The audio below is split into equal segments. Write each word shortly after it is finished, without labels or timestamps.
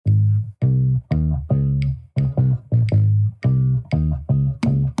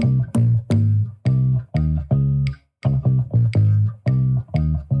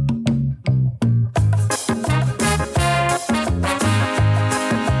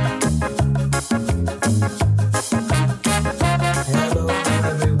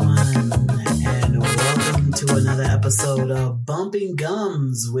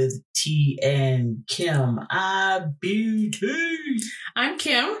Kim IBT. I'm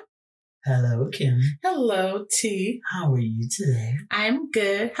Kim. Hello, Kim. Hello, T. How are you today? I'm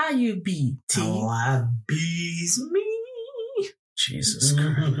good. How you be, T? Oh, I bees me. Jesus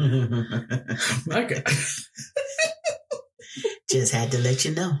Christ. Okay. Just had to let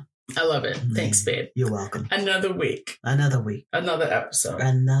you know. I love it. Thanks, babe. You're welcome. Another week. Another week. Another episode.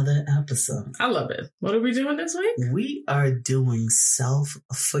 Another episode. I love it. What are we doing this week? We are doing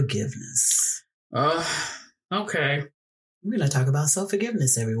self-forgiveness. Okay. We're going to talk about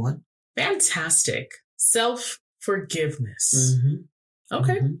self-forgiveness, everyone. Fantastic. Self-forgiveness. Mm-hmm.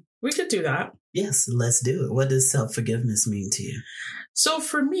 Okay. Mm-hmm. We could do that. Yes, let's do it. What does self-forgiveness mean to you? So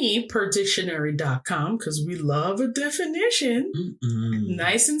for me, per dictionary.com, because we love a definition,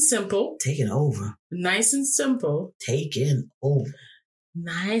 nice and simple. Taking over. Nice and simple. Taking over.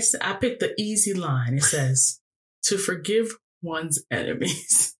 Nice. I picked the easy line. It says, to forgive one's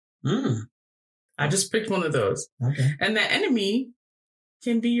enemies. I just picked one of those. Okay. And the enemy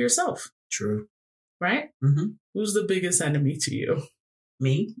can be yourself. True. Right? Mm-hmm. Who's the biggest enemy to you?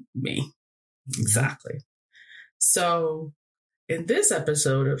 Me. Exactly. So in this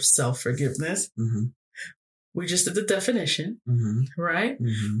episode of self-forgiveness, we just did the definition, right?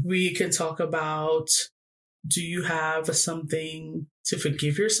 We can talk about, do you have something to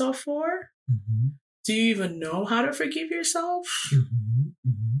forgive yourself for? Do you even know how to forgive yourself?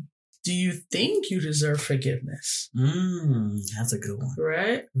 Do you think you deserve forgiveness? That's a good one.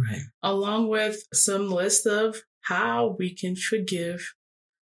 Right? Right. Along with some list of how we can forgive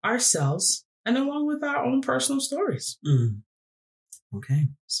ourselves and along with our own personal stories. Okay.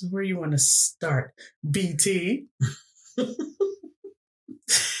 So where you want to start, BT?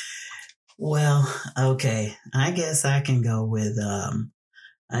 Well, okay. I guess I can go with,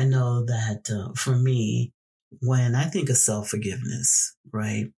 I know that for me, when I think of self-forgiveness,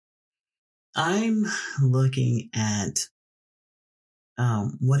 right, I'm looking at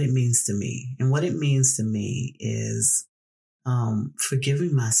what it means to me. And what it means to me is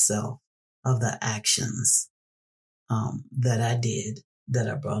forgiving myself of the actions that I did, that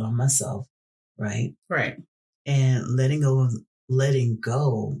I brought on myself, right? Right. And letting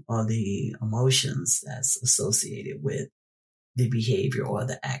go of the emotions that's associated with the behavior or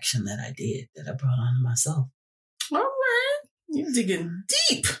the action that I did, that I brought on myself. All right. You're digging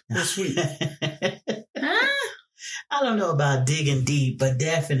deep this week. I don't know about digging deep, but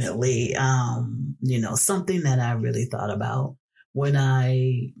definitely, something that I really thought about when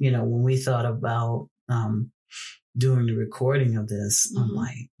when we thought about doing the recording of this. I'm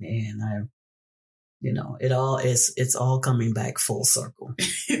like, man, it's all coming back full circle.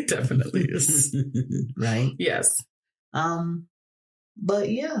 It definitely is. Right? Yes. But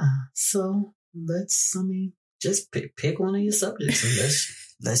yeah, so just pick one of your subjects and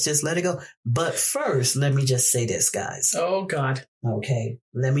let's just let it go. But first, let me just say this, guys. Oh, God. Okay.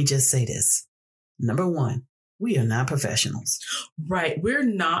 Let me just say this. Number one, we are not professionals. Right. We're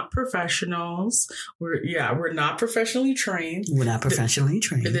not professionals. We're not professionally trained. We're not professionally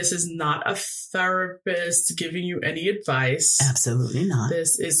trained. This is not a therapist giving you any advice. Absolutely not.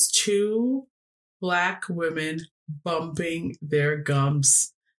 This is two Black women bumping their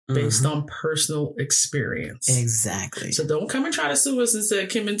gums based on personal experience. Exactly. So don't come and try to sue us and say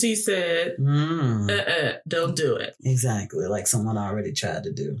Kim and T said, don't do it. Exactly. Like someone already tried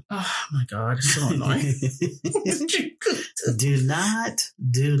to do. Oh my God. It's so annoying. Do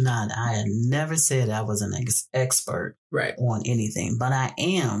not. I had never said I was an expert on anything, but I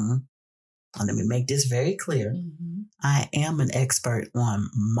am. Let me make this very clear. I am an expert on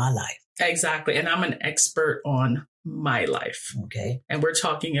my life. Exactly. And I'm an expert on my life. Okay. And we're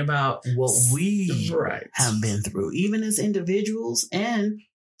talking about what we have been through, even as individuals and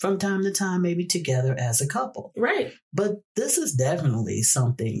from time to time, maybe together as a couple. Right. But this is definitely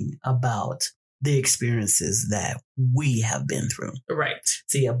something about the experiences that we have been through. Right.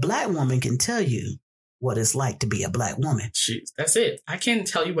 See, a Black woman can tell you what it's like to be a Black woman. Jeez, that's it. I can't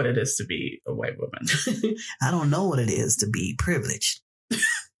tell you what it is to be a white woman. I don't know what it is to be privileged.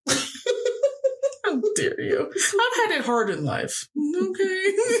 How dare you? I've had it hard in life.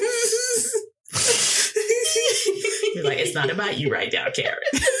 Okay. You're like, it's not about you right now, Karen.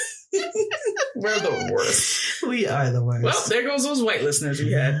 We're the worst. We are the worst. Well, there goes those white listeners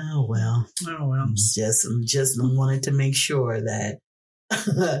we had. Oh, well. Just wanted to make sure that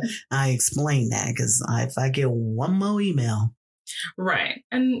I explain that, because if I get one more email. Right.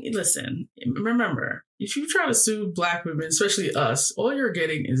 And listen, remember, if you try to sue Black women, especially us, all you're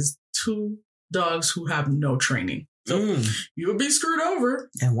getting is two dogs who have no training. So you'll be screwed over.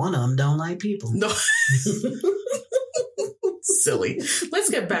 And one of them don't like people. No. Silly. Let's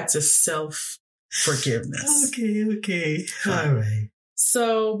get back to self self-forgiveness. Okay. All right.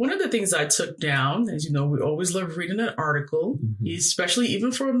 So one of the things I took down, as you know, we always love reading an article, especially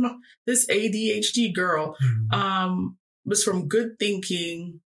even from this ADHD girl, was from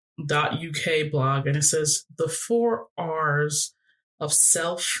goodthinking.uk blog. And it says the 4 R's of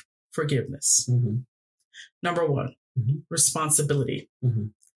self-forgiveness. Number 1, responsibility.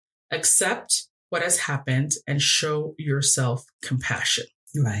 Accept what has happened and show yourself compassion.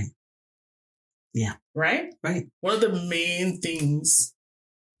 Right. Yeah. Right? Right. One of the main things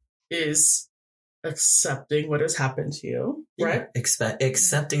is accepting what has happened to you, right?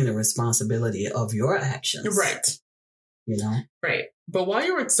 Accepting the responsibility of your actions. Right. You know? Right. But while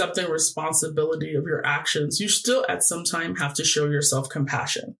you're accepting responsibility of your actions, you still at some time have to show yourself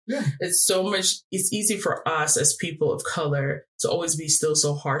compassion. Yeah. It's easy for us as people of color to always be still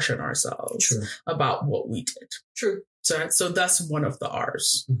so harsh on ourselves. True. About what we did. True. So that's one of the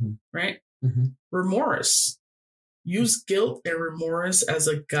R's, right? Remorse. Use guilt and remorse as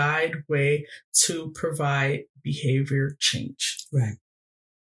a guide way to provide behavior change. Right.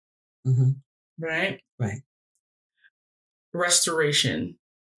 Right? Right. Restoration.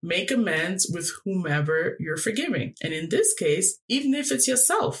 Make amends with whomever you're forgiving. And in this case, even if it's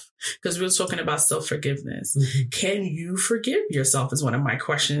yourself, because we're talking about self-forgiveness, can you forgive yourself is one of my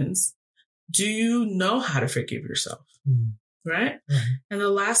questions. Do you know how to forgive yourself? Right? And the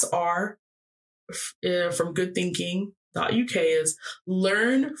last R from goodthinking.uk is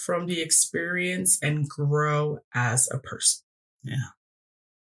learn from the experience and grow as a person. Yeah.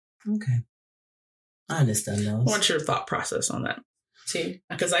 Okay. I understand those. What's your thought process on that, T?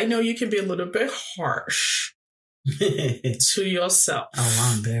 Because I know you can be a little bit harsh to yourself.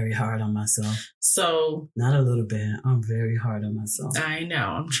 Oh, I'm very hard on myself. So. Not a little bit. I'm very hard on myself. I know.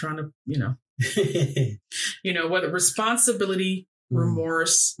 I'm trying to, whether responsibility,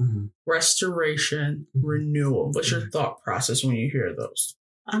 remorse, restoration, renewal. What's your thought process when you hear those?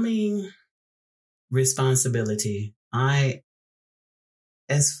 I mean, responsibility. As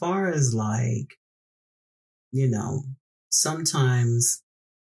far as sometimes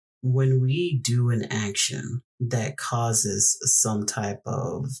when we do an action that causes some type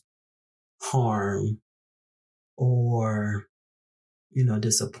of harm or,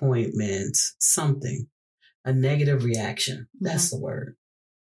 disappointment, a negative reaction. That's the word.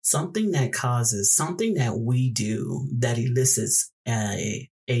 Something that we do that elicits a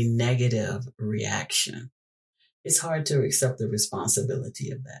negative reaction. It's hard to accept the responsibility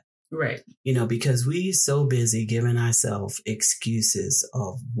of that. Right. Because we so busy giving ourselves excuses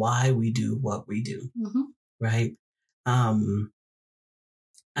of why we do what we do. Right. I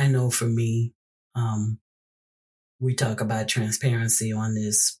know for me, we talk about transparency on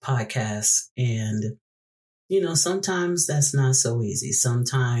this podcast and, sometimes that's not so easy.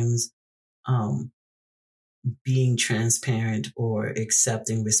 Sometimes, being transparent or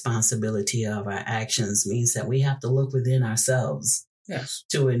accepting responsibility of our actions means that we have to look within ourselves. Yes.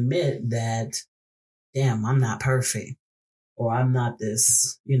 To admit that, damn, I'm not perfect, or I'm not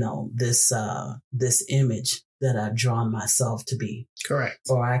this, this image that I've drawn myself to be. Correct.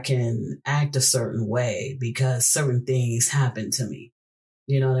 Or I can act a certain way because certain things happen to me.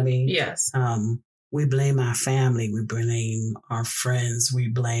 You know what I mean? Yes. We blame our family. We blame our friends. We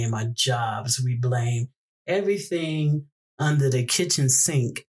blame our jobs. We blame everything under the kitchen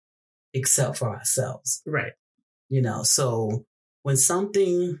sink except for ourselves. Right. So when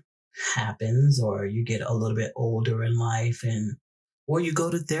something happens or you get a little bit older in life or you go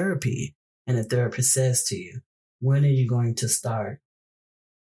to therapy and the therapist says to you, when are you going to start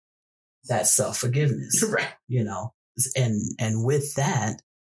that self-forgiveness? Right. And with that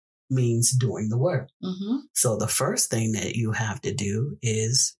means doing the work. So the first thing that you have to do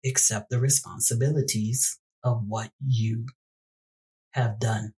is accept the responsibilities of what you have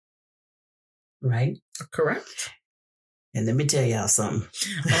done. Right? Correct. And let me tell y'all something.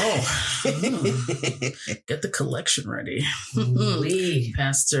 Get the collection ready.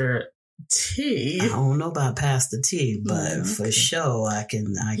 Pastor T. I don't know about Pastor T, but for sure I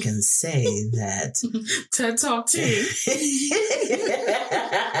can say that TED Talk T.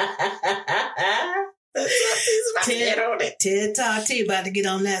 TED Talk T about to get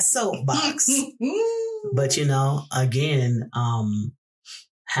on that soapbox. But again,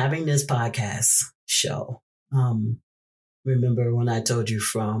 having this podcast show, remember when I told you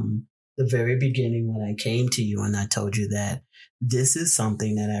from the very beginning when I came to you and I told you that this is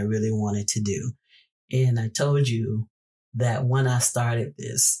something that I really wanted to do. And I told you that when I started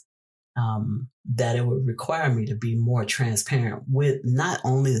this, that it would require me to be more transparent with not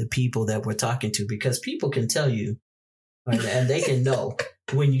only the people that we're talking to, because people can tell you Right? And they can know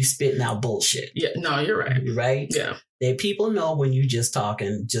when you spitting out bullshit. Yeah, no, you're right. Right? Yeah. People know when you just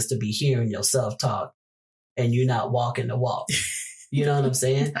talking just to be hearing yourself talk and you're not walking the walk. You know what I'm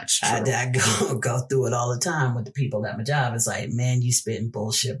saying? That's true. I go through it all the time with the people at my job. It's like, man, you spitting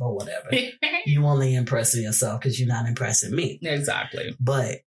bullshit or whatever. You only impressing yourself because you're not impressing me. Exactly.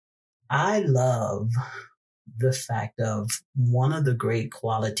 But I love the fact of one of the great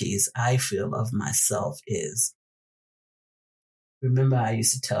qualities I feel of myself is, remember I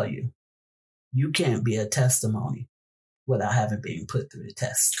used to tell you, you can't be a testimony without having been put through the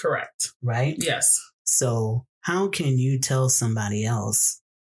test. Correct. Right? Yes. So how can you tell somebody else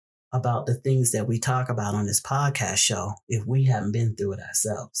about the things that we talk about on this podcast show if we haven't been through it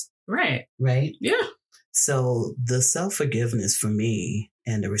ourselves? Right. Right? Yeah. So the self-forgiveness for me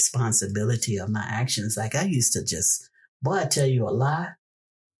and the responsibility of my actions, like I used to just, boy, I tell you a lie,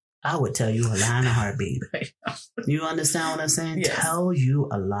 I would tell you a lie in a heartbeat. Right. You understand what I'm saying? Yes. Tell you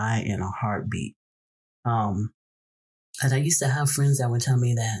a lie in a heartbeat. And I used to have friends that would tell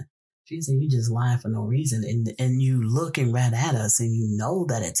me that, she said, you just lying for no reason. And you looking right at us and you know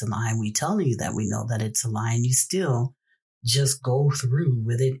that it's a lie. And we telling you that we know that it's a lie. And you still just go through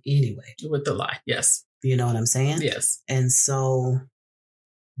with it anyway. With the lie. Yes. You know what I'm saying? Yes. And so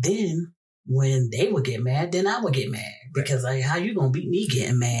then when they would get mad, then I would get mad. Because like, how you going to beat me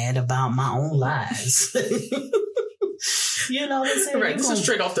getting mad about my own lies? You know what I'm saying? Right. This is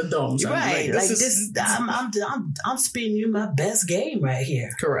straight off the dome. Right. Like this, I'm spitting you my best game right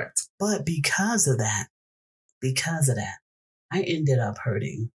here. Correct. But because of that, I ended up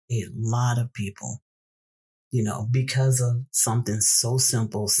hurting a lot of people, you know, because of something so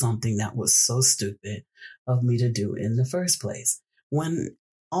simple, something that was so stupid of me to do in the first place. When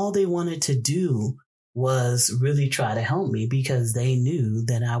all they wanted to do was really try to help me because they knew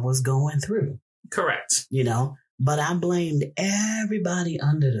that I was going through. Correct. You know? But I blamed everybody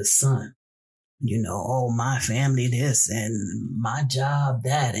under the sun. You know, oh, my family this and my job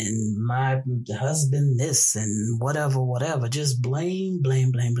that and my husband this and whatever. Just blame.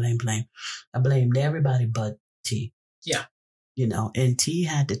 I blamed everybody but T. Yeah. You know, and T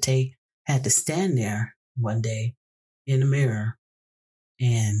had to stand there one day in the mirror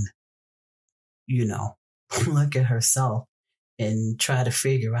and, you know, look at herself and try to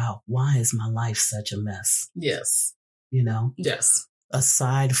figure out, why is my life such a mess? Yes. You know? Yes.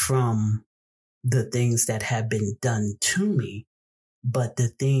 Aside from the things that have been done to me, but the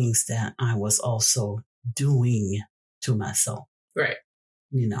things that I was also doing to myself. Right.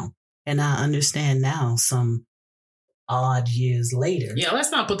 You know? And I understand now, some odd years later. Yeah,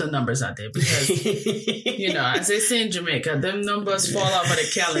 let's not put the numbers out there because, you know, as they say in Jamaica, them numbers fall off of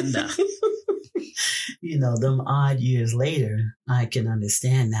the calendar. You know, them odd years later, I can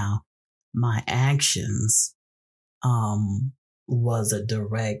understand now my actions was a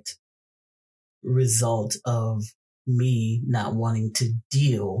direct result of me not wanting to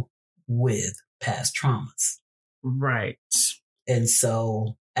deal with past traumas. Right. And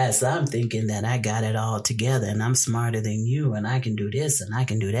so as I'm thinking that I got it all together and I'm smarter than you and I can do this and I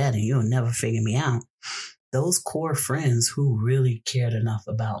can do that and you'll never figure me out, those core friends who really cared enough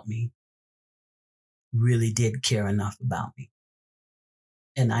about me really did care enough about me.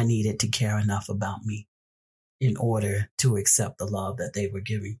 And I needed to care enough about me in order to accept the love that they were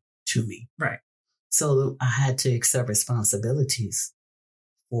giving to me. Right. So I had to accept responsibilities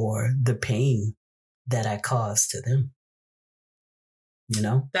for the pain that I caused to them. You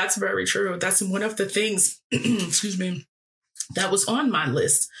know? That's very true. That's one of the things, excuse me, that was on my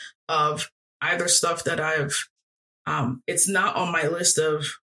list of either stuff that I've, it's not on my list of,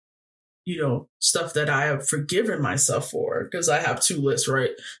 you know, stuff that I have forgiven myself for, because I have two lists, right?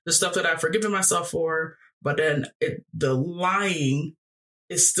 The stuff that I've forgiven myself for, but then the lying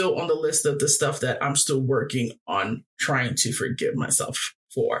is still on the list of the stuff that I'm still working on trying to forgive myself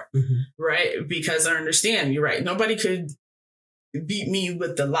for, right? Because I understand, you're right. Nobody could beat me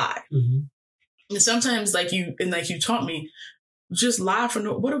with the lie. And sometimes, like you taught me, just lie for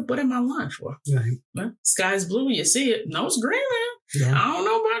no, what am I lying for? Right. Well, sky's blue, you see it. No, it's green, man. Yeah. I don't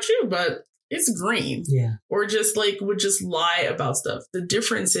know about you, but it's green. Yeah. Or just like would just lie about stuff. The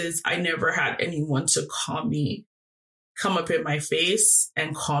difference is I never had anyone to come up in my face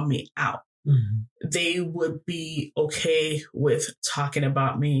and call me out. They would be okay with talking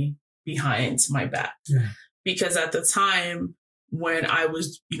about me behind my back. Yeah. Because at the time when I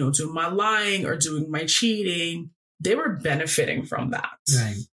was, you know, doing my lying or doing my cheating, they were benefiting from that.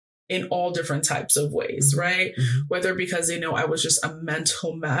 Right. In all different types of ways, right? Whether because they know I was just a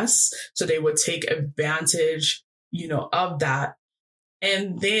mental mess, so they would take advantage, you know, of that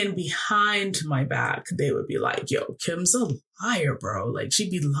And then behind my back, they would be like, yo, Kim's a liar, bro. Like, she'd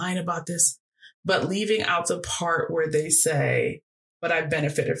be lying about this, but leaving out the part where they say, but I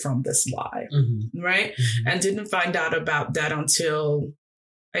benefited from this lie, right? And didn't find out about that until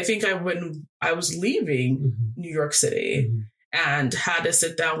I think when I was leaving New York City and had to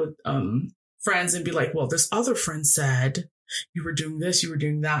sit down with friends and be like, well, this other friend said, you were doing this, you were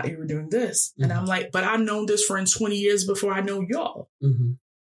doing that, you were doing this. And I'm like, but I've known this friend 20 years before I know y'all.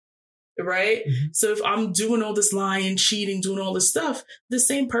 Right? So if I'm doing all this lying, cheating, doing all this stuff, the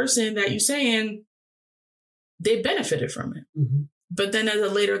same person that you're saying, they benefited from it. But then at a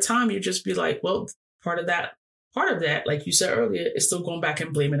later time, you just be like, well, part of that, like you said earlier, is still going back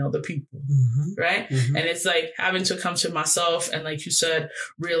and blaming other people. Right? And it's like having to come to myself and, like you said,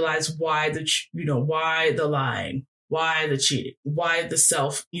 realize why the lying, why the cheating, why the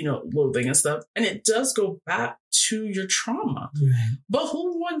self, loathing and stuff. And it does go back to your trauma. But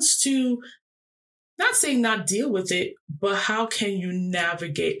who wants to, not saying not deal with it, but how can you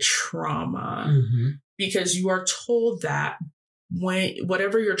navigate trauma? Because you are told that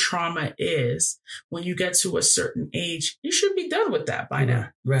whatever your trauma is, when you get to a certain age, you should be done with that by now.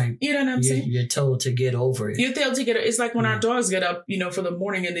 Right. You know what I'm saying? You're told to get over it. You're told to get it. It's like when our dogs get up, for the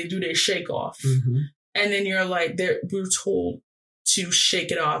morning and they do their shake off. And then you're like, we're told to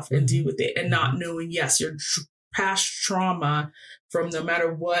shake it off and deal with it, and not knowing, yes, your past trauma from no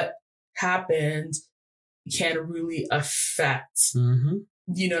matter what happened can really affect,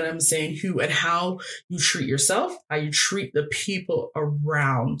 you know what I'm saying, who and how you treat yourself, how you treat the people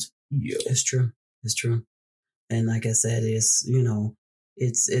around you. It's true. It's true. And like I said, it's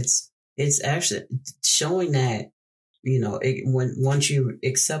actually showing that, once you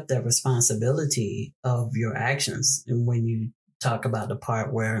accept that responsibility of your actions, and when you talk about the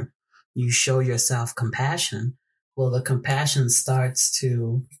part where you show yourself compassion, well, the compassion starts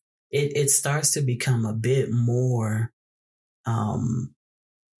to, it starts to become a bit more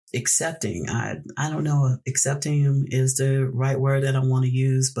accepting. I don't know if accepting is the right word that I want to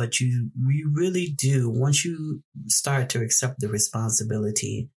use, but you really do. Once you start to accept the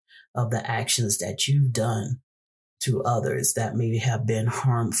responsibility of the actions that you've done to others that maybe have been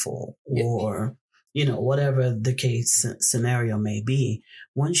harmful, or, whatever the case scenario may be,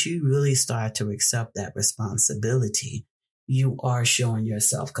 once you really start to accept that responsibility, you are showing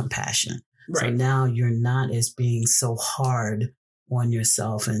yourself compassion. Right. So now you're not as being so hard on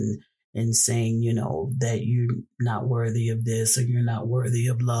yourself and saying, that you're not worthy of this, or you're not worthy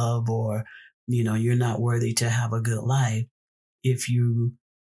of love, or, you're not worthy to have a good life if you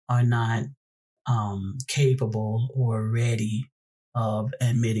are not capable or ready of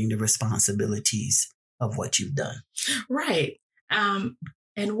admitting the responsibilities of what you've done. Right.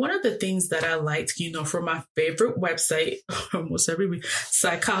 And one of the things that I liked, from my favorite website almost every week,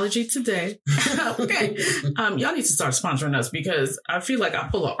 Psychology Today. Okay. Y'all need to start sponsoring us, because I feel like I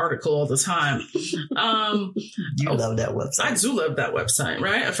pull an article all the time. You love that website. I do love that website,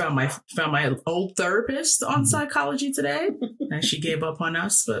 right? I found my old therapist on Psychology Today, and she gave up on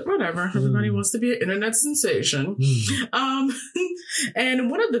us, but whatever. Everybody wants to be an internet sensation. And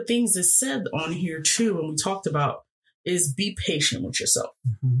one of the things that said on here too, when we talked about, is be patient with yourself.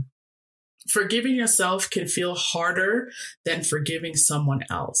 Forgiving yourself can feel harder than forgiving someone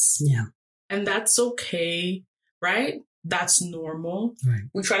else. Yeah. And that's okay, right? That's normal. Right.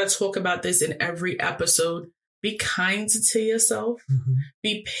 We try to talk about this in every episode. Be kind to yourself.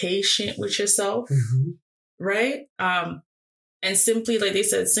 Be patient with yourself, right? And simply, like they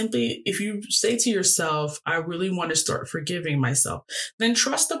said, if you say to yourself, I really want to start forgiving myself, then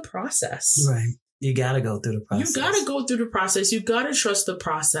trust the process. Right. You got to go through the process. You got to go through the process. You got to trust the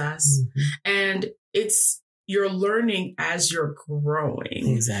process. And you're learning as you're growing.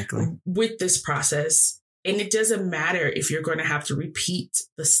 Exactly. With this process. And it doesn't matter if you're going to have to repeat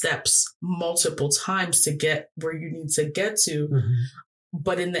the steps multiple times to get where you need to get to.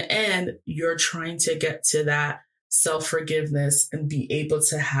 But in the end, you're trying to get to that self-forgiveness and be able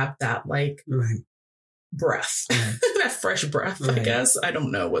to have that breath, that fresh breath, I guess. I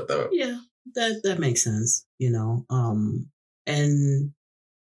don't know what that makes sense, and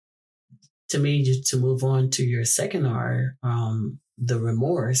to me, just to move on to your second R, the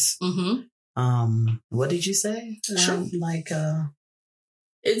remorse. What did you say? Sure.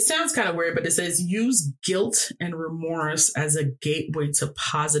 It sounds kind of weird, but it says use guilt and remorse as a gateway to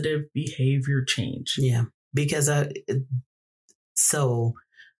positive behavior change. Yeah, because so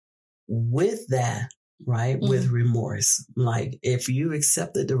with that, right, with remorse, like if you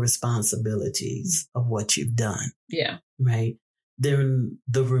accepted the responsibilities of what you've done, yeah, right, then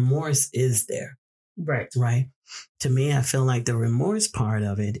the remorse is there. Right. Right. To me, I feel like the remorse part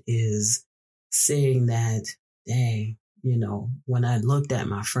of it is seeing that, dang, when I looked at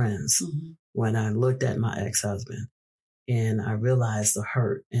my friends, when I looked at my ex-husband, and I realized the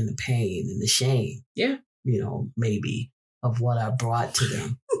hurt and the pain and the shame, maybe of what I brought to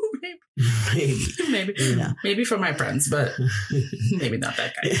them. maybe for my friends, but maybe not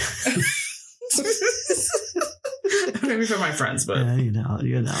that guy. Maybe for my friends, but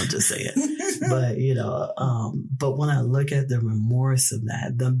just say it. But but when I look at the remorse of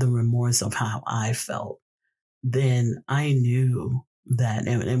that, the remorse of how I felt, then I knew that,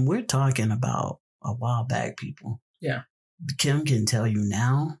 and we're talking about a while back, people. Yeah. Kim can tell you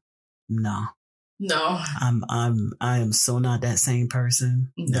now, no. I am so not that same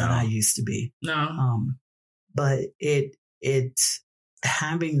person that I used to be. No. But it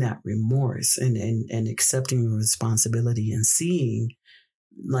having that remorse and accepting the responsibility and seeing,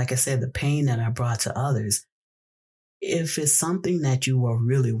 like I said, the pain that I brought to others. If it's something that you are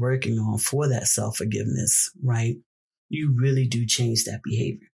really working on for that self-forgiveness, right? You really do change that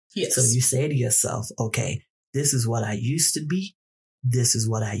behavior. Yes. So you say to yourself, okay, this is what I used to be. This is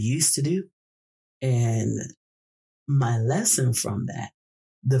what I used to do. And my lesson from that,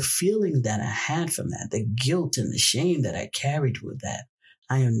 the feeling that I had from that, the guilt and the shame that I carried with that,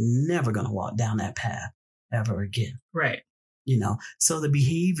 I am never going to walk down that path ever again. Right. So the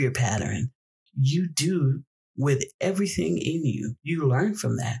behavior pattern you do with everything in you, you learn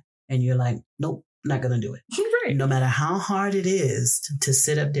from that and you're like, nope, not going to do it. Right. No matter how hard it is to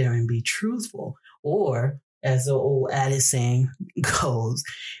sit up there and be truthful, or as the old adage saying goes,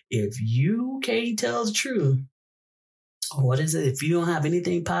 if you can't tell the truth, what is it? If you don't have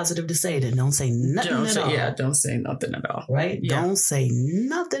anything positive to say, then don't say nothing at all. Yeah, don't say nothing at all. Right? Yeah. Don't say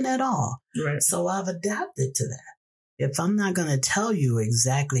nothing at all. Right. So I've adapted to that. If I'm not going to tell you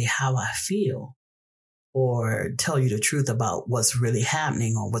exactly how I feel or tell you the truth about what's really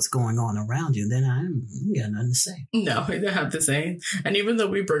happening or what's going on around you, then I ain't got nothing to say. No, we don't have to say. And even though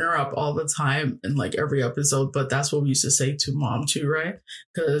we bring her up all the time in like every episode, but that's what we used to say to Mom too, right?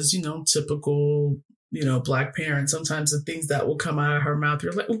 Because, typical, Black parents, sometimes the things that will come out of her mouth,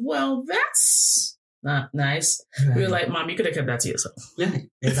 you're like, well, that's not nice. Right. We're like, Mom, you could have kept that to yourself. Yeah,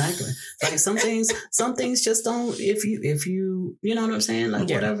 exactly. Like some things just don't, if you know what I'm saying? Like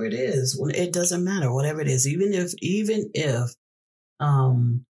whatever it is, it doesn't matter, whatever it is, even if,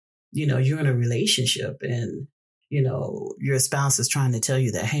 you're in a relationship and, your spouse is trying to tell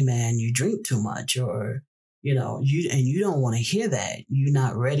you that, hey man, you drink too much, or, you don't want to hear that. You're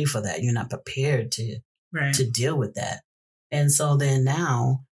not ready for that. You're not prepared to deal with that. And so then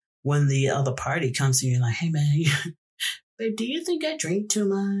now, when the other party comes to you, like, hey, man, babe, do you think I drink too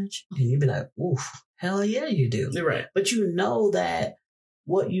much? And you'd be like, oof, hell yeah, you do. You're right. But you know that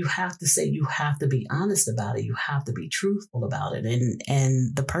what you have to say, you have to be honest about it. You have to be truthful about it.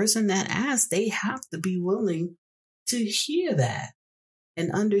 And the person that asks, they have to be willing to hear that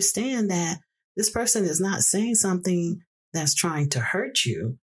and understand that this person is not saying something that's trying to hurt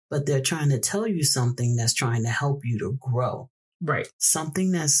you, but they're trying to tell you something that's trying to help you to grow. Right.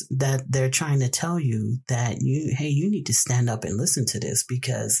 Something that they're trying to tell you that you need to stand up and listen to this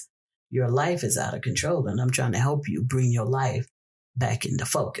because your life is out of control and I'm trying to help you bring your life back into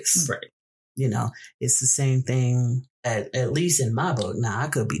focus. Right. It's the same thing, at least in my book. Now, I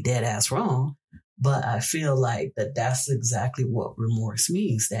could be dead ass wrong, but I feel like that's exactly what remorse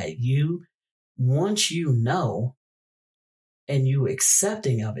means, that once you know and you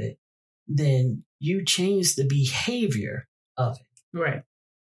accepting of it, then you change the behavior of it. Right.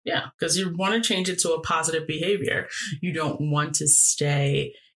 Yeah. Because you want to change it to a positive behavior. You don't want to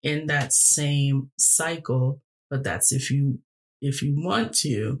stay in that same cycle, but that's if you want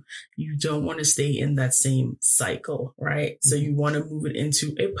to, you don't want to stay in that same cycle, right? Mm-hmm. So you want to move it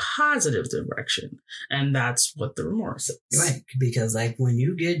into a positive direction. And that's what the remorse is. Right. Because like when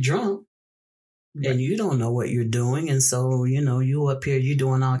you get drunk, and you don't know what you're doing. And so, you up here, you're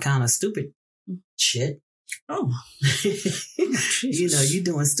doing all kind of stupid shit. Oh, you're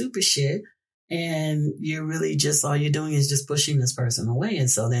doing stupid shit. And you're really all you're doing is just pushing this person away. And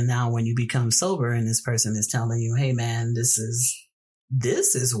so then now when you become sober and this person is telling you, hey man, this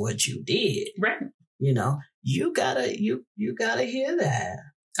is what you did. Right. You gotta hear that.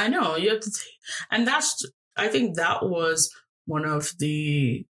 I know you have to. And I think that was one of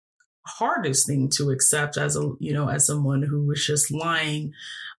the hardest thing to accept as someone who was just lying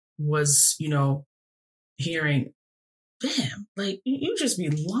was, hearing, damn, like you just be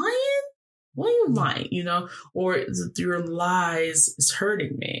lying? Why are you lying? Or your lies is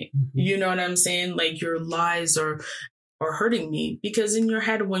hurting me. Mm-hmm. You know what I'm saying? Like your lies are are hurting me. Because in your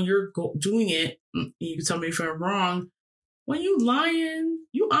head, when you're doing it, you can tell me if I'm wrong, when you lying,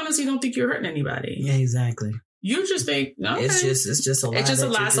 you honestly don't think you're hurting anybody. Yeah, exactly. You just think, okay. It's just a lie. It's just a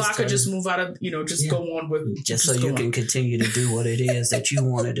lie, so I could just move out of, go on with. Just so you can continue to do what it is that you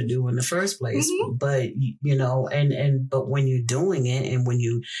wanted to do in the first place. Mm-hmm. But, but when you're doing it and when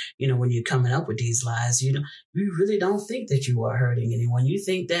when you're coming up with these lies, you really don't think that you are hurting anyone. You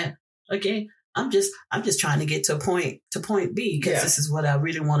think that, okay, I'm just trying to get to point B because this is what I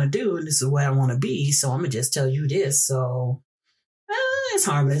really want to do and this is where I want to be. So I'm going to just tell you this. So it's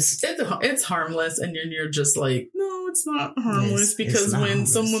harmless. It's harmless. And then you're just like, no, it's not harmless because when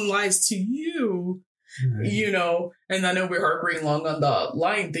harmless. Someone lies to you, and I know we're harping long on the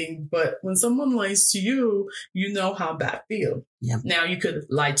lying thing, but when someone lies to you, you know how that feels. Yep. Now you could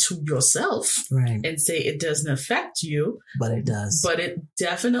lie to yourself and say it doesn't affect you. But it does. But it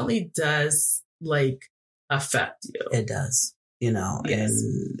definitely does affect you. It does,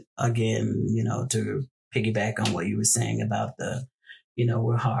 and again, to piggyback on what you were saying about the,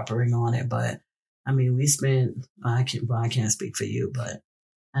 we're harping on it, but I mean, we spent, I can't speak for you, but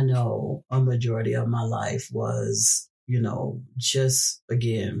I know a majority of my life was, just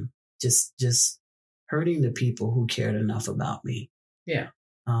hurting the people who cared enough about me. Yeah.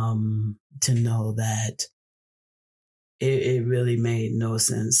 To know that it really made no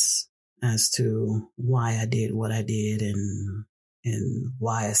sense as to why I did what I did and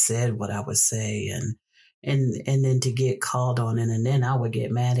why I said what I would say and then to get called on it, and then I would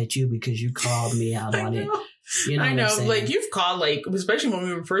get mad at you because you called me out on it. I know, you've called, especially when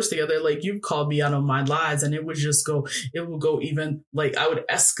we were first together, you've called me out on my lies, and it would go even, I would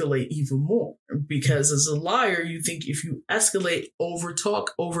escalate even more because as a liar, you think if you escalate, over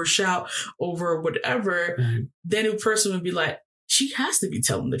talk, over shout, over whatever, then a person would be like, she has to be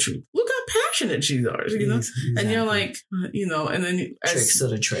telling the truth. Look how passionate she is, Exactly. And you're like, and then tricks of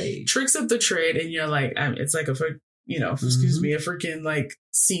the trade, and you're like, it's like a excuse me, a freaking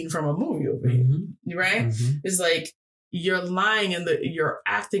scene from a movie, right? Mm-hmm. It's like you're lying and you're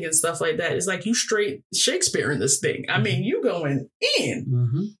acting and stuff like that. It's like you straight Shakespeare in this thing. I mean, you going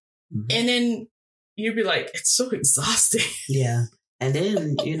in, and then you'd be like, it's so exhausting. Yeah. And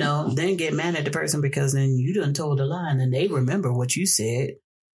then, then get mad at the person because then you done told a lie and then they remember what you said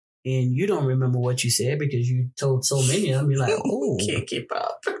and you don't remember what you said because you told so many of them. You're like, oh, can't keep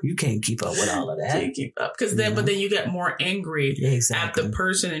up. You can't keep up with all of that. Can't keep up. But then you get more angry at the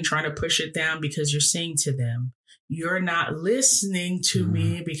person and trying to push it down because you're saying to them, you're not listening to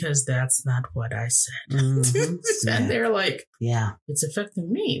me because that's not what I said. Mm-hmm. And they're like, yeah, it's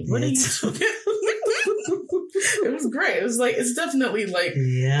affecting me. What are you talking It was great. It was it's definitely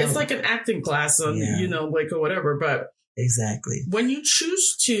it's like an acting class on, or whatever. But exactly. When you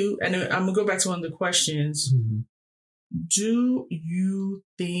choose to, and I'm going to go back to one of the questions, do you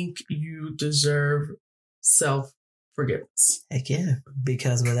think you deserve self-forgiveness? Heck yeah.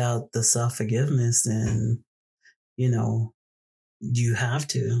 Because without the self-forgiveness, then, you have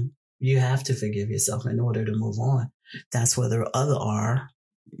to forgive yourself in order to move on. That's where the other R,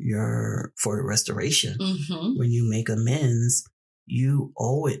 for restoration. Mm-hmm. When you make amends, you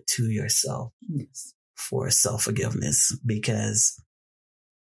owe it to yourself for self-forgiveness because,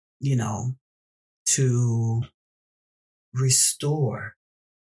 to restore,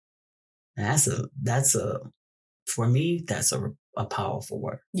 for me, that's a powerful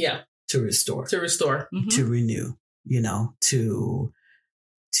word. Yeah. To restore. Mm-hmm. To renew, to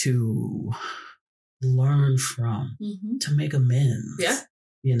learn from, to make amends. Yeah.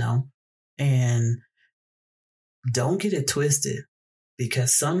 And don't get it twisted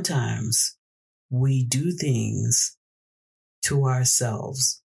because sometimes we do things to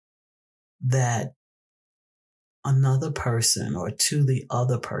ourselves that another person or to the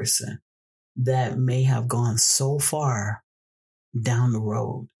other person that may have gone so far down the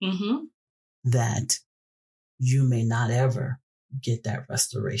road that you may not ever get that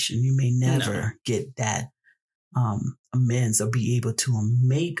restoration. You may never get that amends or be able to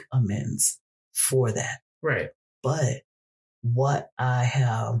make amends for that. Right. But what I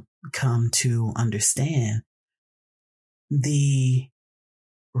have come to understand, the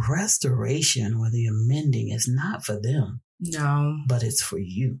restoration or the amending is not for them. No. But it's for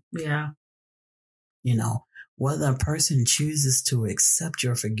you. Yeah. Whether a person chooses to accept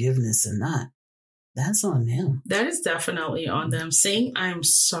your forgiveness or not, that's on them. That is definitely on them. Saying I'm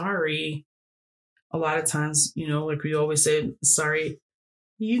sorry, a lot of times, we always say sorry,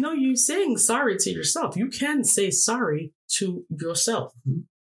 you're saying sorry to yourself. You can say sorry to yourself,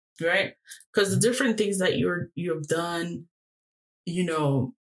 right? Because the different things that you've done,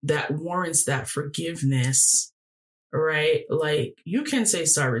 that warrants that forgiveness, right? Like, you can say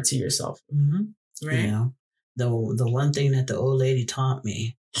sorry to yourself, right? You know, the one thing that the old lady taught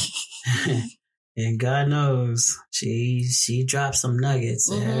me, and God knows she dropped some nuggets,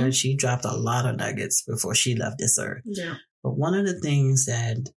 and she dropped a lot of nuggets before she left this earth. Yeah. But one of the things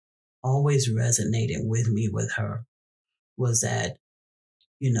that always resonated with me with her was that,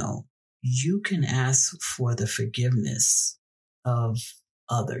 you know, you can ask for the forgiveness of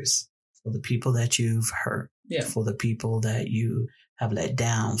others, for the people that you've hurt, for the people that you have let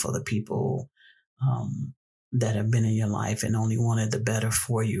down, for the people that have been in your life and only wanted the better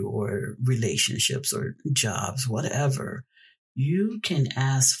for you, or relationships or jobs, whatever. You can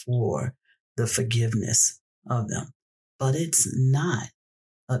ask for the forgiveness of them, but it's not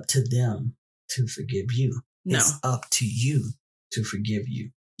up to them to forgive you. No. It's up to you to forgive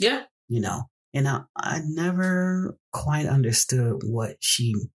you. Yeah. You know, and I never quite understood what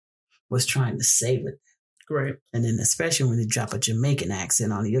she was trying to say with that. Right. And then especially when you drop a Jamaican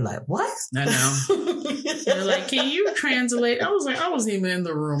accent on it, you're like, what? I know. They're like, can you translate? I was like, I wasn't even in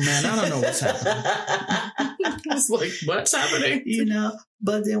the room, man. I don't know what's happening. I was like, what's happening? You know,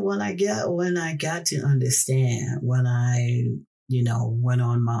 but then when I got to understand, when I, you know, went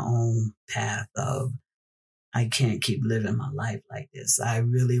on my own path of, I can't keep living my life like this. I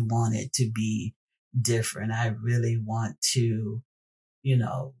really want it to be different. I really want to, you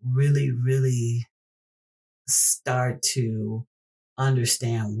know, really, really start to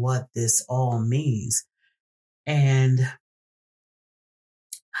understand what this all means. And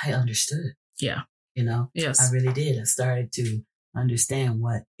I understood. Yeah. You know? Yes. I really did. I started to understand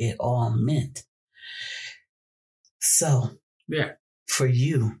what it all meant. So, yeah. For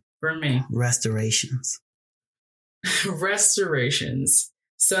you. For me. Restorations.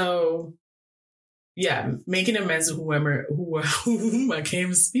 So, yeah, making amends with whom I came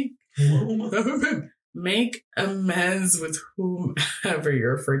to speak. Make amends with whomever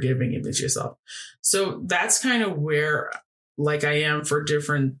you're forgiving, if it's yourself. So that's kind of where, like, I am for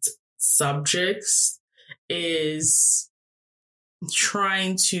different subjects, is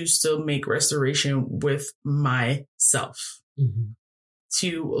trying to still make restoration with myself.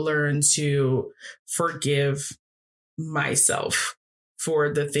 To learn to forgive myself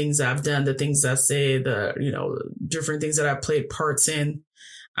for the things I've done, the things I say, the, you know, different things that I played parts in.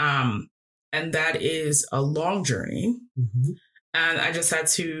 And that is a long journey. And I just had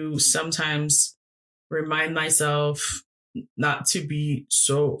to sometimes remind myself not to be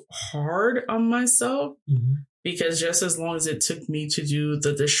so hard on myself, because just as long as it took me to do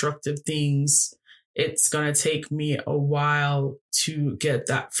the destructive things, it's going to take me a while to get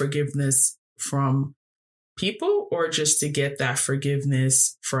that forgiveness from people, or just to get that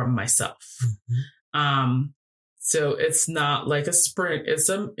forgiveness from myself. So it's not like a sprint, it's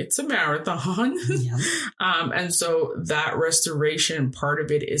a marathon. And so that restoration part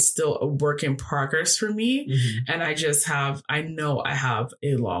of it is still a work in progress for me. And I know I have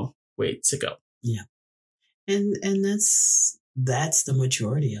a long way to go. Yeah. And that's the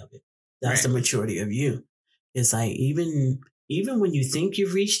maturity of it. That's right. The maturity of you. It's like, even when you think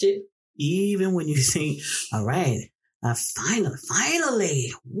you've reached it, even when you think, all right, I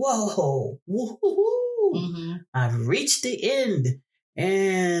finally, whoa, I've reached the end.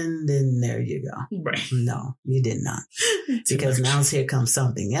 And then there you go. Right. No, you did not. Because now here comes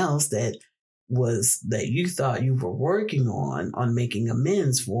something else that you thought you were working on making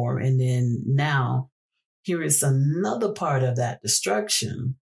amends for. And then now here is another part of that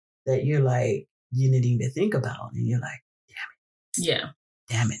destruction that you're like, you didn't even think about. And you're like, damn it. Yeah.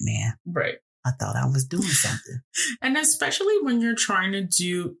 Damn it, man. Right. I thought I was doing something. And especially when you're trying to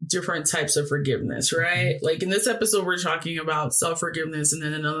do different types of forgiveness, right? Like in this episode, we're talking about self-forgiveness. And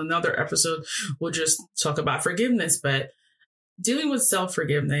then in another episode, we'll just talk about forgiveness. But dealing with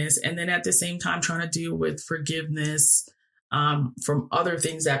self-forgiveness, and then at the same time trying to deal with forgiveness from other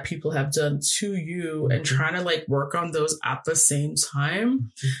things that people have done to you, and trying to like work on those at the same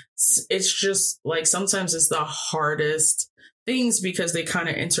time. It's just like, sometimes it's the hardest things, because they kind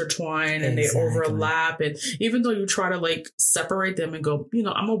of intertwine and they overlap. And even though you try to like separate them and go, you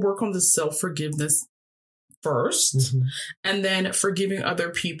know, I'm gonna work on the self-forgiveness first, and then forgiving other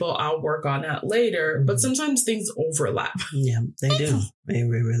people, I'll work on that later. But sometimes things overlap. Yeah, they do. It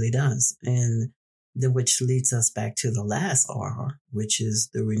really does. And which leads us back to the last R, which is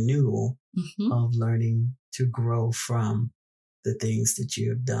the renewal of learning to grow from the things that you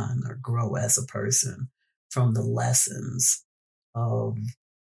have done, or grow as a person from the lessons of,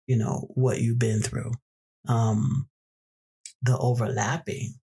 you know, what you've been through. The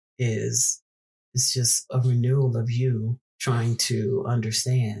overlapping is just a renewal of you trying to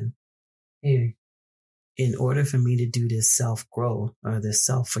understand, hey, in order for me to do this self-growth or this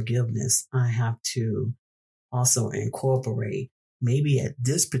self-forgiveness, I have to also incorporate, maybe at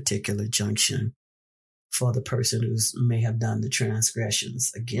this particular junction, for the person who may have done the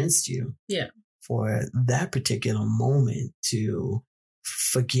transgressions against you. Yeah. For that particular moment to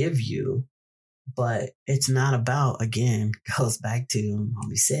forgive you. But it's not about, again, goes back to what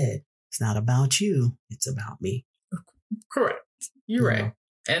we said, it's not about you, it's about me. Correct. You're right.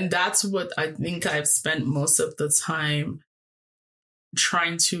 And that's what I think I've spent most of the time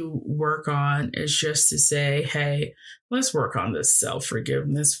trying to work on, is just to say, hey, let's work on this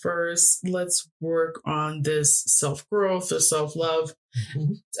self-forgiveness first. Let's work on this self-growth, the self-love,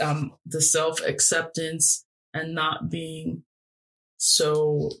 the self-acceptance, and not being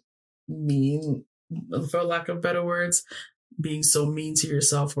so mean, for lack of better words, being so mean to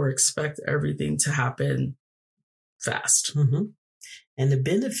yourself or expect everything to happen fast. And the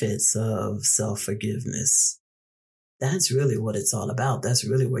benefits of self-forgiveness, that's really what it's all about. That's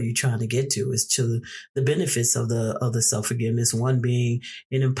really what you're trying to get to, is to the benefits of the self-forgiveness. One being,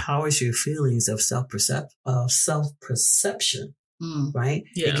 it empowers your feelings of self-perception, right?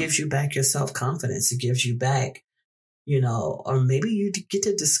 Yeah. It gives you back your self-confidence. It gives you back, or maybe you get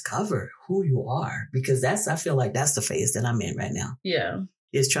to discover who you are, because I feel like that's the phase that I'm in right now. Yeah.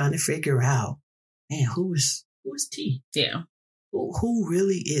 Is trying to figure out, man, who's T? Yeah. Who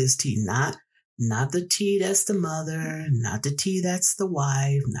really is T? Not the T that's the mother, not the T that's the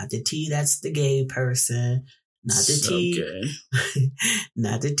wife, not the T that's the gay person, not the T,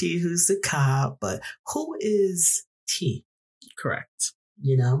 not the T who's the cop, but who is T? Correct.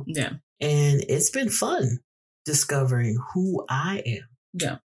 Yeah. And it's been fun discovering who I am.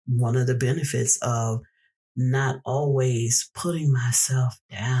 Yeah. One of the benefits of not always putting myself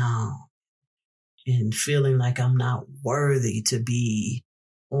down and feeling like I'm not worthy to be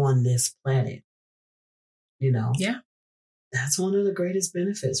on this planet. Yeah. That's one of the greatest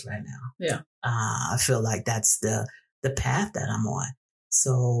benefits right now. Yeah. I feel like that's the path that I'm on.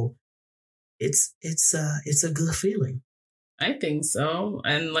 So it's a good feeling. I think so.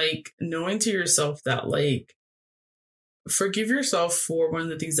 And knowing to yourself that forgive yourself for one of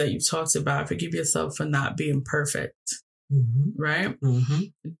the things that you've talked about. Forgive yourself for not being perfect. Right?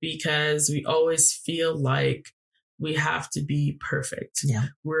 Because we always feel like we have to be perfect. Yeah.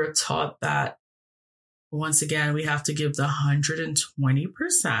 We're taught that, once again, we have to give the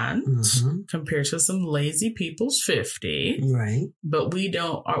 120% compared to some lazy people's 50. Right. But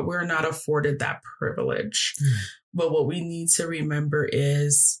we're not afforded that privilege. But what we need to remember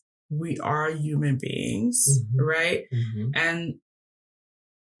is we are human beings, right? And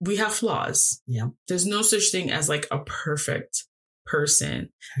we have flaws. Yeah. There's no such thing as a perfect person.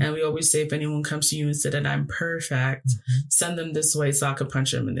 And we always say, if anyone comes to you and said that I'm perfect, send them this way so I can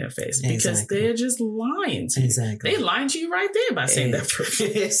punch them in their face. Because they're just lying to you. They lying to you right there by saying that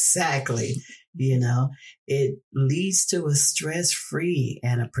perfect. Exactly. It leads to a stress-free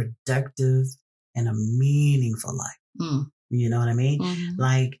and a productive and a meaningful life. You know what I mean?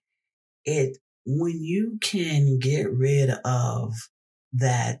 When you can get rid of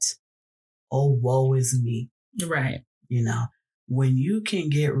that, oh, woe is me. Right. When you can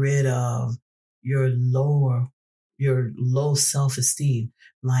get rid of your low self-esteem.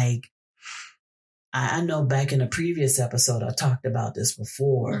 I know back in a previous episode, I talked about this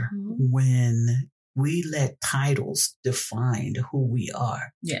before, when we let titles define who we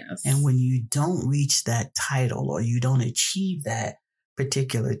are. Yes. And when you don't reach that title, or you don't achieve that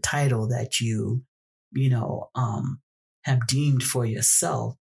particular title that you have deemed for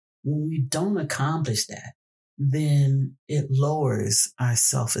yourself, when we don't accomplish that, then it lowers our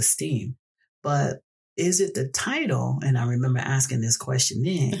self-esteem. But is it the title? And I remember asking this question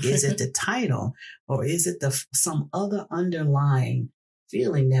then, is it the title, or is it some other underlying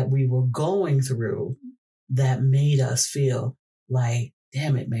feeling that we were going through that made us feel like,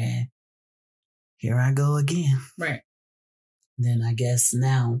 damn it, man, here I go again. Right. Then I guess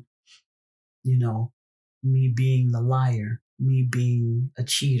now, me being the liar, me being a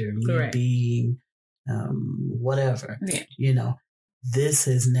cheater, me being whatever, this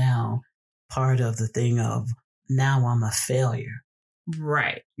is now part of the thing of, now I'm a failure.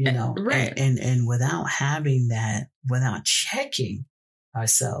 Right. Right. And without having that, without checking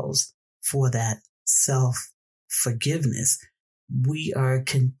ourselves for that self-forgiveness, we are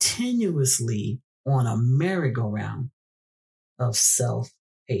continuously on a merry-go-round of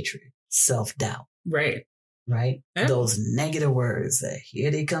self-hatred, self-doubt. Right. Right? Yep. Those negative words,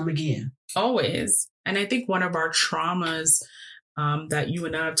 here they come again. Always. And I think one of our traumas that you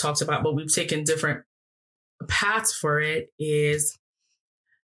and I have talked about, but we've taken different paths for it, is,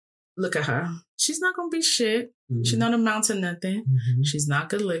 look at her. she's not going to be shit. Mm-hmm. She's not amount to nothing. Mm-hmm. She's not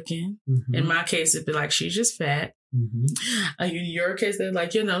good looking. Mm-hmm. In my case, it'd be like, she's just fat. Mm-hmm. In your case, they're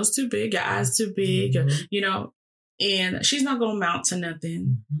like, your nose too big, your eyes too big, you know, and she's not going to amount to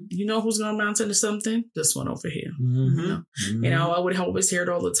nothing. Mm-hmm. You know who's going to amount to something? This one over here. Mm-hmm. You know, I would always hear it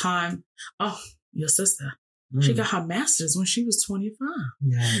all the time. Oh, your sister. She got her master's when she was 25.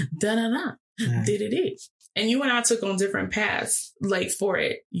 Yeah. Da-da-da. Yeah. Did. And you and I took on different paths, like, for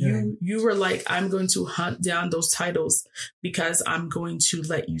it. You were like, I'm going to hunt down those titles because I'm going to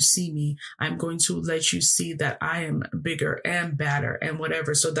let you see me. I'm going to let you see that I am bigger and badder and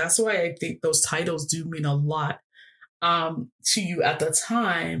whatever. So that's why I think those titles do mean a lot to you at the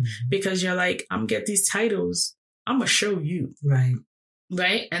time, because you're like, I'm get these titles. I'm going to show you. Right.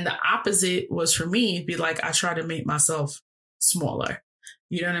 Right. And the opposite was for me, it'd be like, I try to make myself smaller.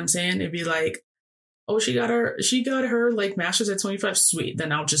 You know what I'm saying? It'd be like, oh, she got her like master's at 25. Sweet.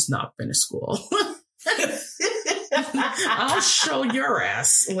 Then I'll just not finish school. I'll show your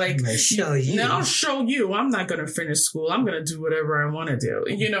ass. Like, I'll show you. Now I'll show you. I'm not going to finish school. I'm going to do whatever I want to do.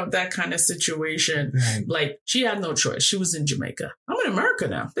 You know, that kind of situation. Right. Like, she had no choice. She was in Jamaica. I'm in America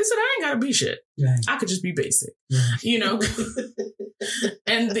now. They said, I ain't got to be shit. Right. I could just be basic. Right. You know?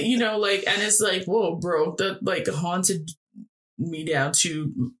 And, you know, like, and it's like, whoa, bro, that like haunted me down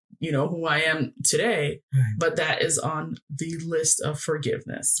to, you know, who I am today. Right. But that is on the list of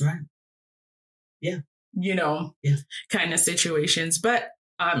forgiveness. Right. Yeah. You know, kind of situations. But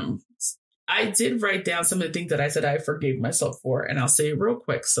I did write down some of the things that I said I forgave myself for, and I'll say it real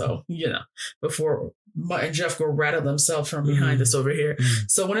quick. So, you know, before Mutt and Jeff go rattle themselves from behind us over here.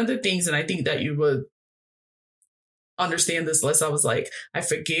 So one of the things, and I think that you would understand this list, I was like, I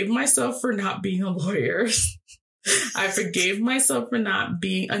forgave myself for not being a lawyer. I forgave myself for not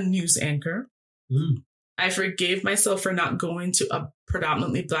being a news anchor. I forgave myself for not going to a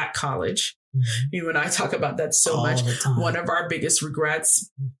predominantly Black college. You and I talk about that so all much. One of our biggest regrets.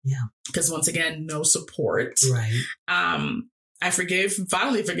 Yeah. Because once again, no support. Right. I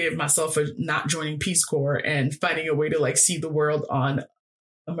finally forgave myself for not joining Peace Corps and finding a way to like see the world on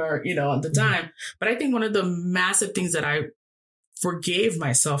America, you know, on the dime. But I think one of the massive things that I forgave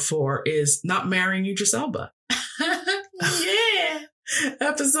myself for is not marrying Idris Elba. Yeah.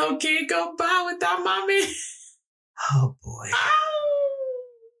 Episode can't go by without my man. Oh boy.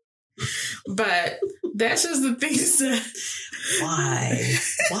 But that's just the things that...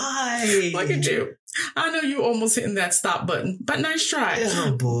 Why? Look at you. I know you almost hitting that stop button, but nice try.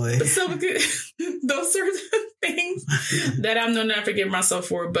 Oh boy. But so those are the things that I'm going to forgive myself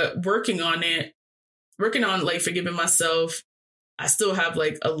for, but working on like forgiving myself. I still have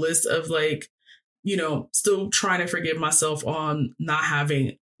like a list of like, you know, still trying to forgive myself on not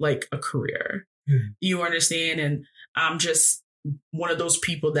having like a career. You understand? And I'm just one of those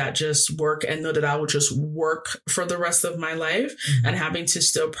people that just work and know that I will just work for the rest of my life, and having to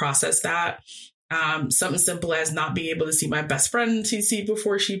still process that. Something simple as not being able to see my best friend TC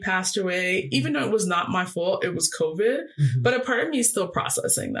before she passed away, even though it was not my fault, it was COVID, but a part of me is still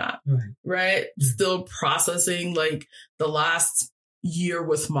processing that, right? Still processing like the last year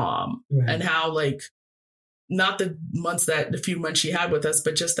with mom and how like, not the few months she had with us,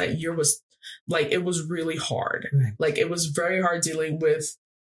 but just that year was like, it was really hard. Like it was very hard dealing with,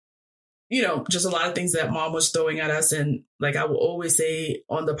 you know, just a lot of things that mom was throwing at us. And like, I will always say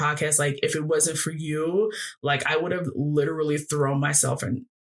on the podcast, like, if it wasn't for you, like I would have literally thrown myself in,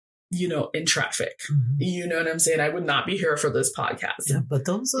 you know, in traffic. You know what I'm saying? I would not be here for this podcast. Yeah, but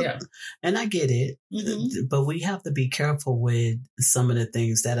those are, and I get it, but we have to be careful with some of the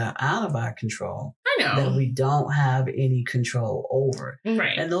things that are out of our control. I know. That we don't have any control over.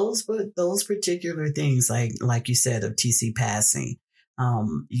 Right. And those particular things, like you said, of TC passing,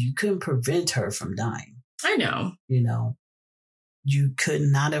 you couldn't prevent her from dying. I know. You know, you could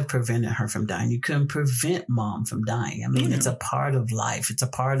not have prevented her from dying. You couldn't prevent mom from dying. I mean, it's a part of life. It's a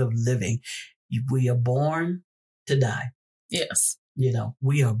part of living. We are born to die. Yes. You know,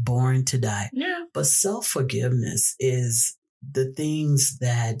 we are born to die. Yeah. But self-forgiveness is the things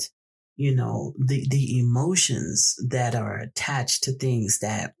that, you know, the emotions that are attached to things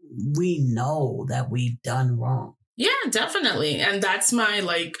that we know that we've done wrong. Yeah, definitely. And that's my,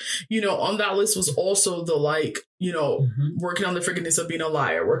 like, you know, on that list was also the, like, you know, working on the forgiveness of being a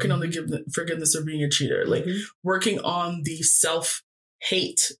liar, working on the forgiveness of being a cheater, like working on the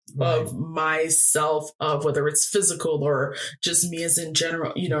self-hate of myself, of whether it's physical or just me as in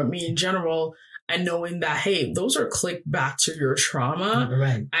general, you know, me in general, and knowing that, hey, those are clicked back to your trauma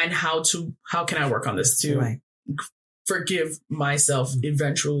and how can I work on this to forgive myself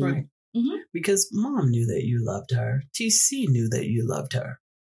eventually. Because mom knew that you loved her. TC knew that you loved her.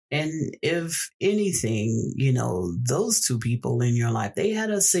 And if anything, those two people in your life, they had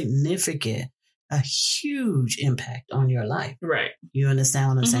a huge impact on your life. Right. You understand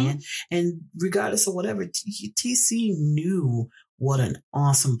what I'm saying? And regardless of whatever, TC knew what an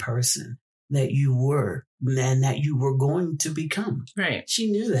awesome person that you were and that you were going to become. Right.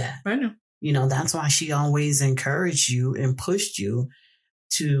 She knew that. I know. That's why she always encouraged you and pushed you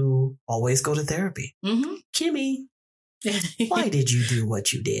to always go to therapy. Kimmy, why did you do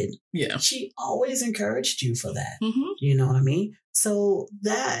what you did? Yeah. She always encouraged you for that. You know what I mean? So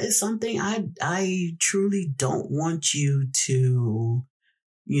that is something I truly don't want you to,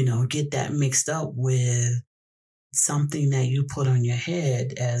 get that mixed up with something that you put on your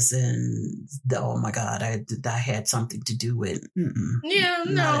head as in, oh my God, I had something to do with. Yeah,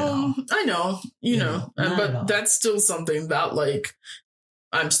 no, I know, but that's still something that like,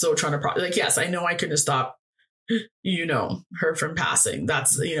 I'm still trying to yes, I know I couldn't stop, her from passing.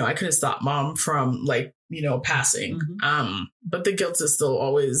 That's, I couldn't stop mom from passing. But the guilt is still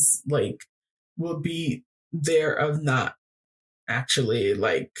always will be there of not actually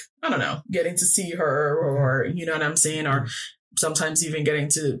I don't know, getting to see her or, you know what I'm saying? Or sometimes even getting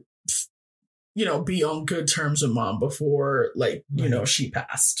to, be on good terms with mom before she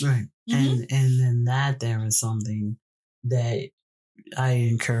passed. Right. And then there is something that I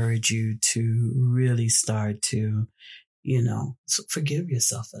encourage you to really start to, forgive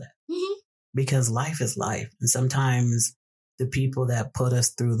yourself for that. Because life is life. And sometimes the people that put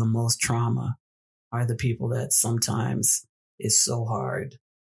us through the most trauma are the people that sometimes is so hard,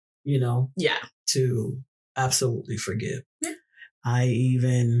 to absolutely forgive. Yeah. I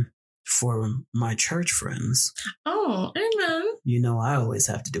even, for my church friends. Oh, amen. I always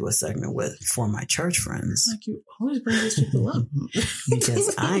have to do a segment for my church friends. Like you always bring these people up.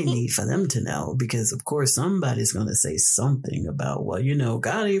 Because I need for them to know, because of course somebody's going to say something about,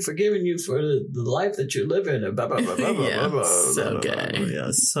 God ain't forgiving you for the life that you're living. Blah, blah, blah, blah, yeah, blah, blah, so blah, gay. Blah, blah. Yeah,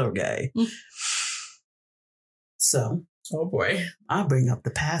 so gay. So. Oh boy. I'll bring up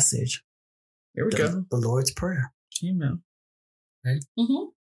the passage. Here we go. The Lord's Prayer. Amen. Right?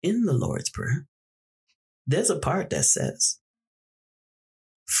 In the Lord's Prayer, there's a part that says,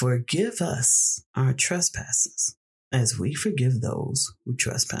 forgive us our trespasses as we forgive those who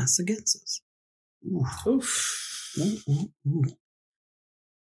trespass against us. Oof. Ooh.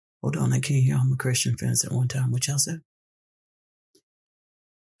 Hold on, I can't hear all my Christian friends at one time. What y'all said?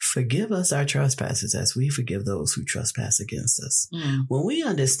 Forgive us our trespasses as we forgive those who trespass against us. When we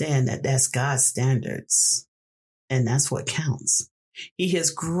understand that that's God's standards and that's what counts, He has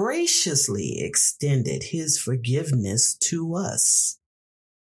graciously extended His forgiveness to us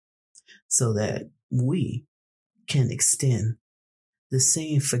so that we can extend the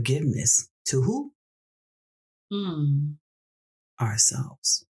same forgiveness to who?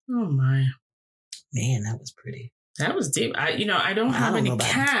 Ourselves. Oh my. Man, that was pretty. That was deep. I don't have any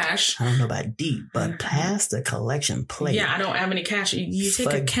cash. I don't know about deep, but past the collection plate. Yeah, I don't have any cash. You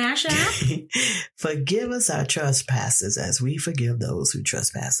take a cash app? Forgive us our trespasses as we forgive those who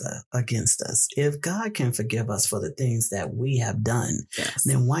trespass against us. If God can forgive us for the things that we have done,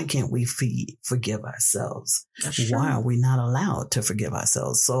 then why can't we forgive ourselves? Why are we not allowed to forgive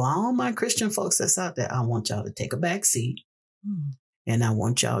ourselves? So all my Christian folks that's out there, I want y'all to take a back seat. And I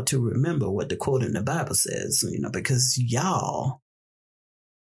want y'all to remember what the quote in the Bible says, because y'all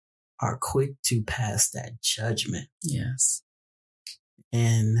are quick to pass that judgment. Yes.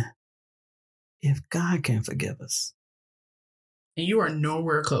 And if God can forgive us. And you are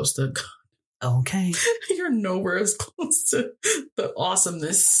nowhere close to God. Okay. You're nowhere as close to the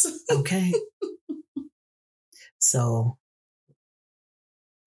awesomeness. Okay. So,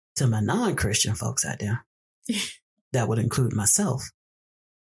 to my non-Christian folks out there, that would include myself,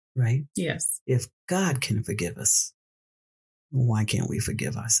 right? Yes. If God can forgive us, why can't we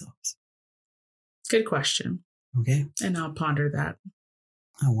forgive ourselves? Good question. Okay. And I'll ponder that.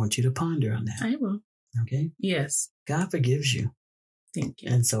 I want you to ponder on that. I will. Okay. Yes. God forgives you. Thank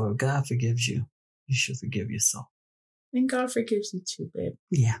you. And so if God forgives you, you should forgive yourself. And God forgives you too, babe.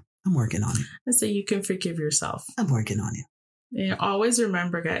 Yeah, I'm working on it. And so you can forgive yourself. I'm working on it. And always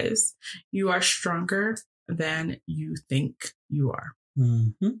remember, guys, you are stronger than you think you are.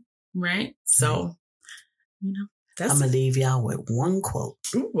 Right? So, I'm going to leave y'all with one quote.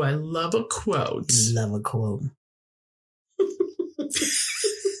 Ooh, I love a quote. Love a quote.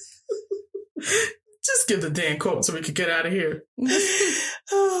 Just give the damn quote so we can get out of here.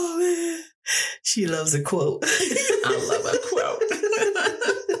 Oh, man. She loves a quote. I love a quote.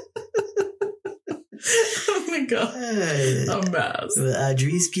 Oh, my God. A mess. Will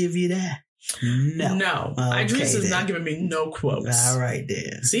Idris give you that? No. Okay, Idris is not giving me no quotes. All right,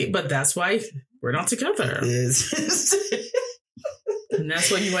 then. See, but that's why we're not together. And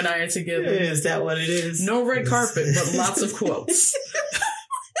that's why you and I are together. Is that what it is? No red carpet, but lots of quotes.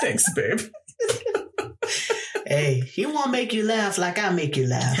 Thanks, babe. Hey, he won't make you laugh like I make you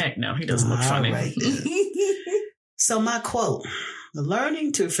laugh. Heck no, he doesn't look funny. Right, so my quote,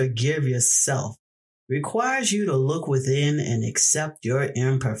 learning to forgive yourself requires you to look within and accept your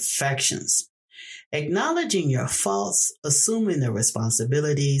imperfections. Acknowledging your faults, assuming the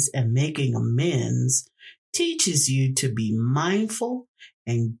responsibilities, and making amends teaches you to be mindful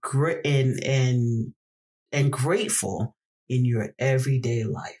and grateful in your everyday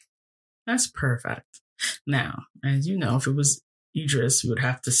life. That's perfect. Now, as you know, if it was Idris, we would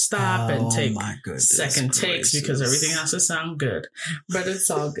have to stop and take second takes because everything has to sound good. But it's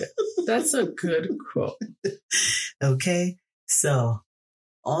all good. That's a good quote. Okay, so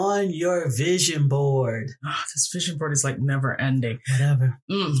on your vision board. Oh, this vision board is like never ending. Whatever.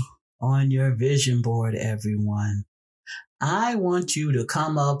 On your vision board, everyone, I want you to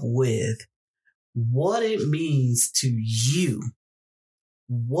come up with what it means to you.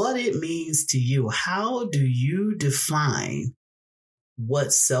 What it means to you. How do you define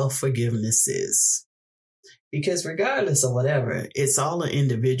what self-forgiveness is? Because regardless of whatever, it's all an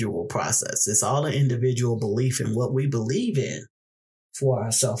individual process. It's all an individual belief in what we believe in for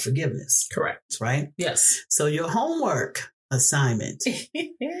our self-forgiveness. Correct. Right? Yes. So your homework assignment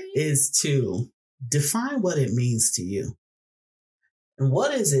is to define what it means to you. And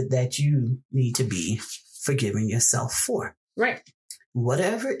what is it that you need to be forgiving yourself for? Right.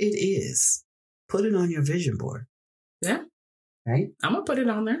 Whatever it is, put it on your vision board. Yeah. Right? I'm going to put it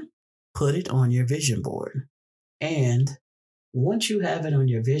on there. Put it on your vision board. And once you have it on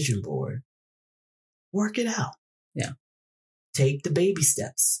your vision board, work it out. Yeah. Take the baby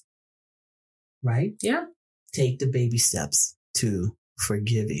steps. Right? Yeah. Take the baby steps to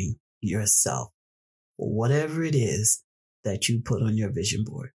forgiving yourself for whatever it is that you put on your vision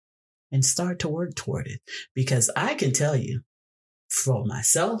board and start to work toward it. Because I can tell you for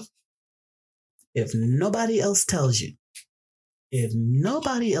myself, if nobody else tells you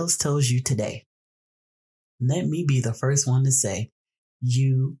today, let me be the first one to say,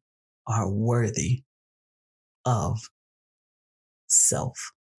 you are worthy of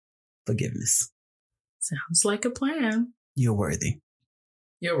self-forgiveness. Sounds like a plan. You're worthy.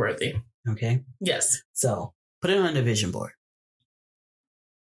 You're worthy. Okay? Yes. So put it on the vision board.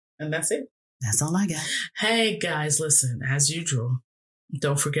 And that's it. That's all I got. Hey, guys, listen, as usual,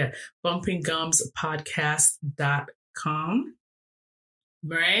 don't forget bumpinggumspodcast.com.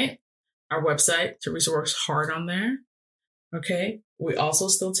 Right? Our website. Teresa works hard on there. Okay. We also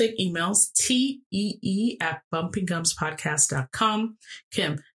still take emails. TEE@bumpinggumspodcast.com.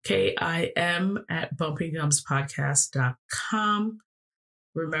 Kim, KIM @bumpinggumspodcast.com.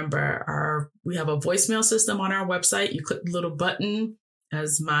 Remember, we have a voicemail system on our website. You click the little button,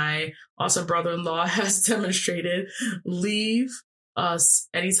 as my awesome brother-in-law has demonstrated. Leave us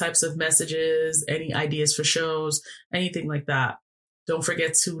any types of messages, any ideas for shows, anything like that. Don't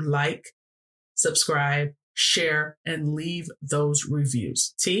forget to like, subscribe, share, and leave those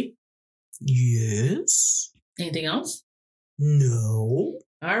reviews. T? Yes. Anything else? No.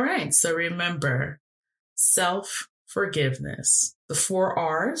 All right. So remember, self-forgiveness. The 4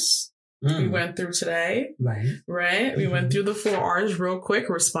 R's we went through today. Right? We went through the 4 R's real quick.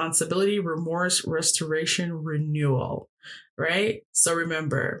 Responsibility, remorse, restoration, renewal. Right? So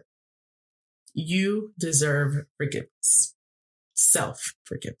remember, you deserve forgiveness.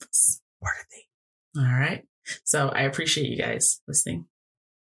 Self-forgiveness. Worthy. All right. So I appreciate you guys listening.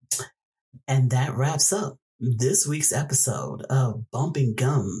 And that wraps up this week's episode of Bumping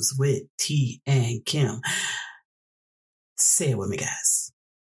Gums with T and Kim. Say it with me, guys.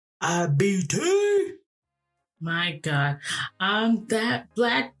 IBT. My God. I'm that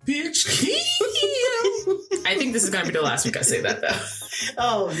black bitch Kim. I think this is going to be the last week I say that, though.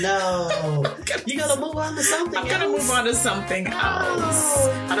 Oh, no. You got to move on to something else. I'm going to move on to something else.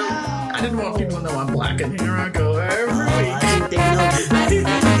 I didn't want people to know I'm black, and here I go every week. I think they know you're black.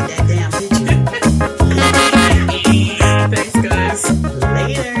 That damn picture. Thanks, guys.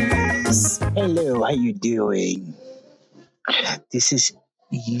 Laters. Hello, how you doing? This is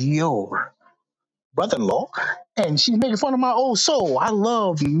your brother-in-law, and she's making fun of my old soul. I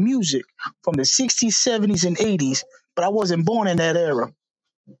love music from the 60s, 70s, and 80s, but I wasn't born in that era.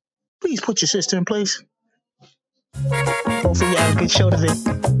 Please put your sister in place. Hopefully you have a good show today.